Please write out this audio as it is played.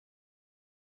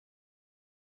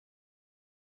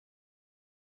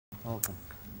Welcome.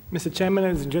 Mr. Chairman,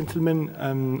 ladies and gentlemen,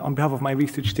 on behalf of my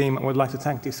research team, I would like to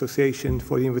thank the Association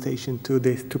for the invitation to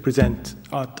present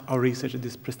our research at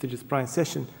this prestigious prize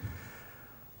session.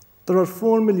 There are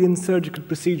 4 million surgical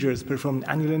procedures performed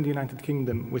annually in the United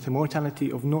Kingdom with a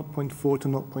mortality of 0.4 to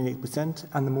 0.8%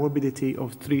 and a morbidity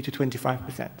of 3 to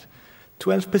 25%.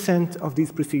 12% of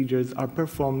these procedures are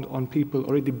performed on people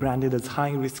already branded as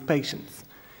high-risk patients.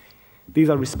 These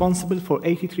are responsible for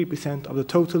 83% of the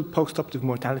total post-operative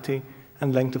mortality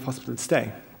and length of hospital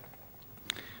stay.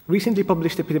 Recently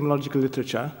published epidemiological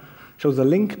literature shows a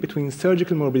link between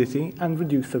surgical morbidity and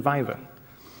reduced survival.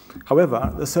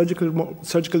 However, the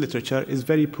surgical literature is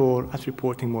very poor at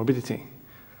reporting morbidity.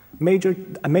 A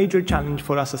major challenge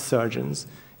for us as surgeons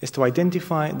is to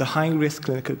identify the high-risk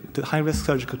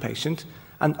surgical patient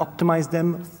and optimize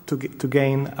them to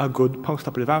gain a good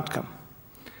post-operative outcome.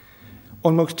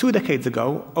 Almost 2 decades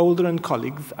ago, Older and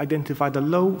colleagues identified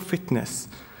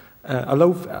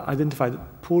identified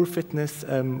poor fitness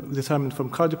determined from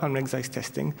cardiopulmonary exercise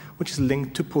testing, which is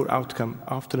linked to poor outcome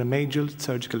after a major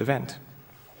surgical event.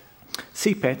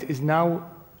 CPET is now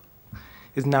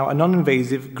a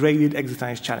non-invasive graded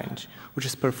exercise challenge, which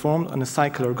is performed on a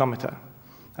cycle ergometer,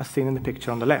 as seen in the picture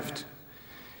on the left.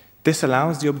 This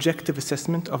allows the objective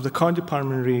assessment of the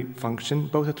cardiopulmonary function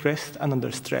both at rest and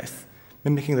under stress,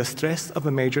 mimicking the stress of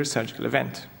a major surgical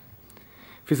event.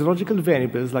 Physiological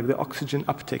variables like the oxygen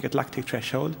uptake at lactate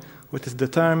threshold, which is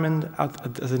determined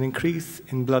as an increase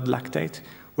in blood lactate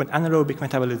when anaerobic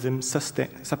metabolism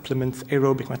supplements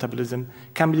aerobic metabolism,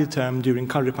 can be determined during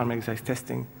cardiopulmonary exercise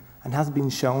testing and has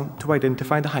been shown to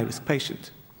identify the high-risk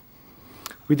patient.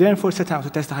 We therefore set out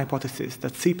to test the hypothesis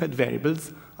that CPET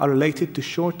variables are related to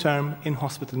short-term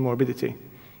in-hospital morbidity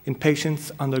in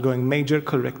patients undergoing major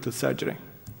colorectal surgery.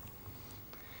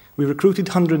 We recruited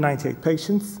 198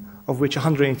 patients, of which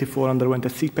 184 underwent a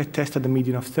CPET test at a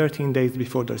median of 13 days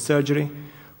before their surgery,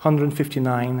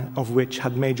 159 of which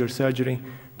had major surgery.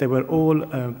 They were all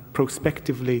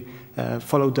prospectively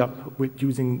followed up with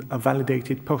using a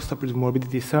validated post-operative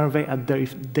morbidity survey at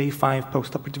day 5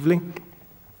 post-operatively,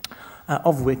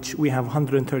 of which we have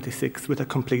 136 with a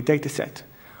complete data set.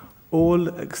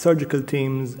 All surgical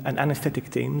teams and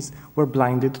anesthetic teams were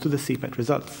blinded to the CPET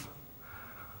results.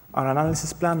 Our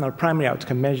analysis plan, our primary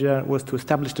outcome measure, was to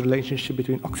establish the relationship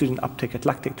between oxygen uptake at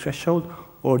lactate threshold,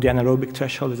 or the anaerobic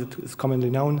threshold as it is commonly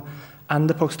known, and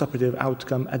the postoperative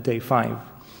outcome at day 5.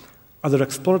 Other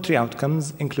exploratory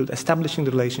outcomes include establishing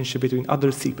the relationship between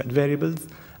other CPET variables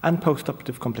and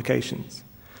postoperative complications,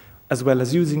 as well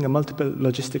as using a multiple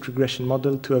logistic regression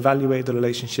model to evaluate the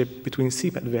relationship between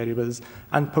CPET variables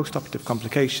and postoperative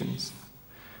complications.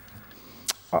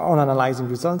 On analyzing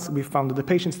results, we found that the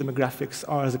patient's demographics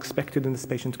are as expected in this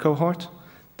patient cohort.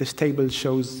 This table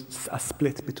shows a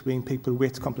split between people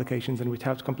with complications and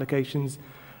without complications,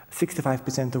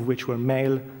 65% of which were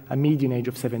male, a median age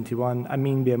of 71, a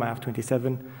mean BMI of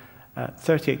 27,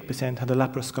 38% had a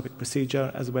laparoscopic procedure,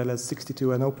 as well as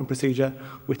 62 an open procedure,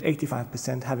 with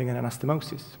 85% having an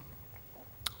anastomosis.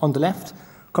 On the left,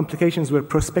 complications were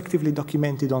prospectively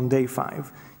documented on day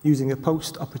 5 using a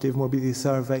post-operative morbidity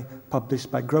survey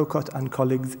published by Grocott and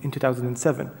colleagues in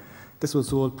 2007. This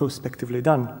was all prospectively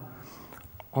done.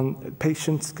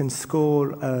 Patients can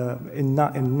score in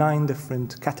 9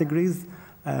 different categories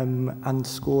and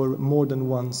score more than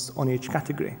once on each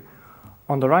category.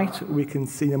 On the right, we can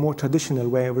see a more traditional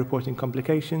way of reporting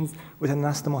complications with an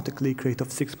anastomotic leak rate of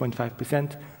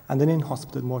 6.5% and an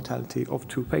in-hospital mortality of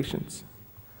 2 patients.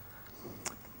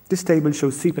 This table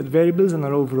shows CPET variables in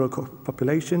our overall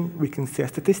population. We can see a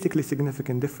statistically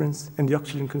significant difference in the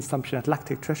oxygen consumption at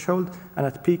lactate threshold and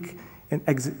at peak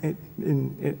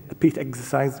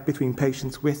exercise between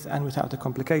patients with and without a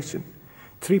complication.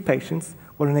 3 patients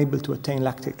were unable to attain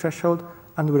lactate threshold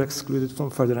and were excluded from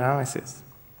further analysis.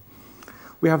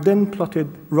 We have then plotted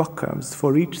ROC curves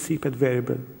for each CPET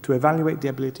variable to evaluate the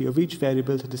ability of each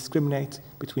variable to discriminate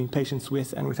between patients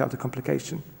with and without a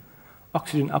complication.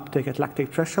 Oxygen uptake at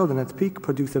lactate threshold and at peak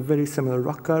produce a very similar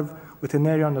ROC curve with an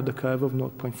area under the curve of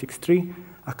 0.63,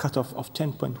 a cutoff of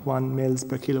 10.1 mils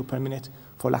per kilo per minute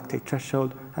for lactate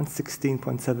threshold and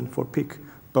 16.7 for peak,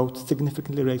 both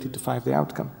significantly related to 5-day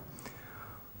outcome.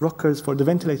 ROC curves for the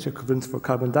ventilator equivalents for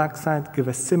carbon dioxide give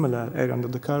a similar area under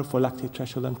the curve for lactate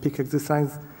threshold and peak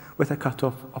exercise with a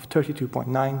cutoff of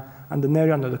 32.9 and an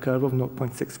area under the curve of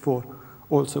 0.64,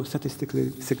 also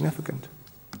statistically significant.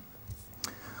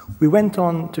 We went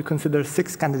on to consider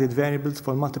 6 candidate variables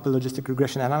for multiple logistic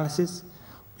regression analysis.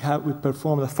 We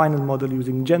performed a final model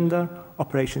using gender,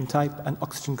 operation type, and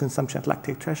oxygen consumption at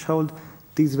lactate threshold.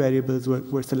 These variables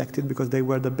were selected because they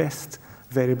were the best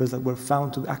variables that were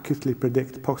found to accurately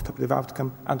predict postoperative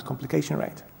outcome and complication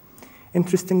rate.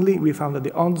 Interestingly, we found that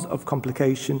the odds of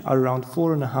complication are around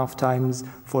 4.5 times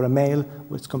for a male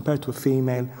as compared to a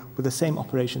female with the same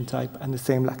operation type and the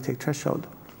same lactate threshold.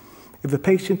 If the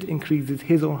patient increases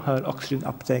his or her oxygen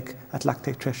uptake at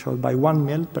lactate threshold by 1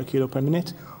 ml per kilo per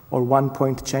minute, or 1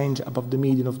 point change above the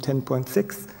median of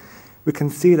 10.6, we can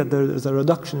see that there is a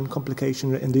reduction in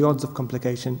complication in the odds of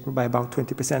complication by about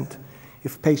 20%.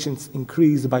 If patients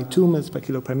increase by 2 ml per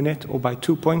kilo per minute or by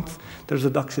 2 points, there's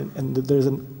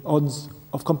an odds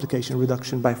of complication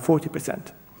reduction by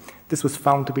 40%. This was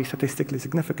found to be statistically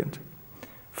significant.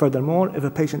 Furthermore, if a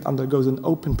patient undergoes an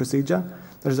open procedure,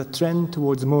 there is a trend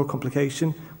towards more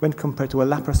complication when compared to a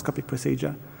laparoscopic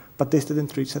procedure, but this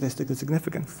didn't reach statistical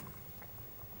significance.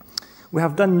 We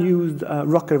have used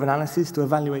ROC curve analysis to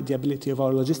evaluate the ability of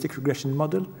our logistic regression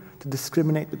model to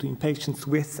discriminate between patients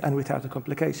with and without a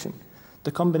complication.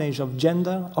 The combination of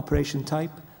gender, operation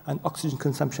type, and oxygen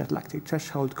consumption at lactate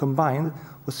threshold combined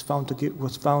was found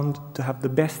to have the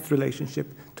best relationship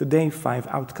to day 5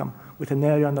 outcome, with an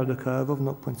area under the curve of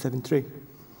 0.73.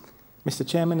 Mr.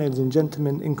 Chairman, ladies and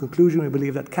gentlemen, in conclusion, we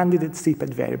believe that candidate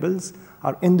CPET variables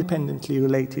are independently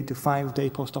related to 5-day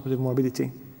postoperative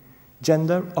morbidity.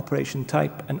 Gender, operation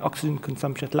type, and oxygen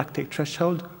consumption at lactate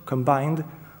threshold combined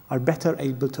are better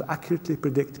able to accurately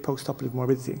predict postoperative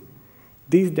morbidity.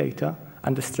 These data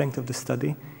and the strength of the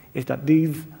study is that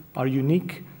these are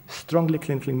unique, strongly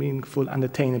clinically meaningful, and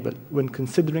attainable when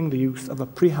considering the use of a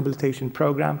prehabilitation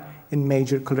program in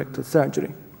major colorectal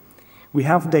surgery. We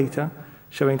have data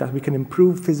showing that we can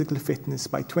improve physical fitness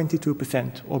by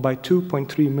 22% or by 2.3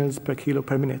 ml per kilo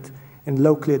per minute in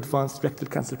locally advanced rectal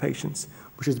cancer patients,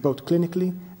 which is both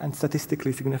clinically and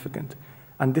statistically significant.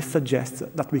 And this suggests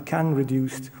that we can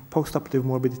reduce postoperative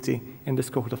morbidity in this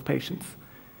cohort of patients.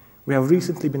 We have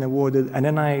recently been awarded an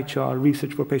NIHR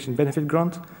Research for Patient Benefit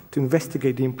grant to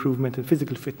investigate the improvement in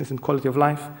physical fitness and quality of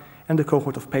life in the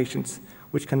cohort of patients,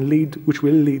 which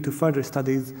will lead to further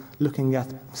studies looking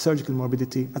at surgical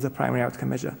morbidity as a primary outcome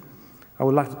measure. I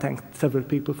would like to thank several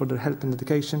people for their help and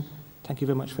dedication. Thank you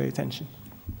very much for your attention.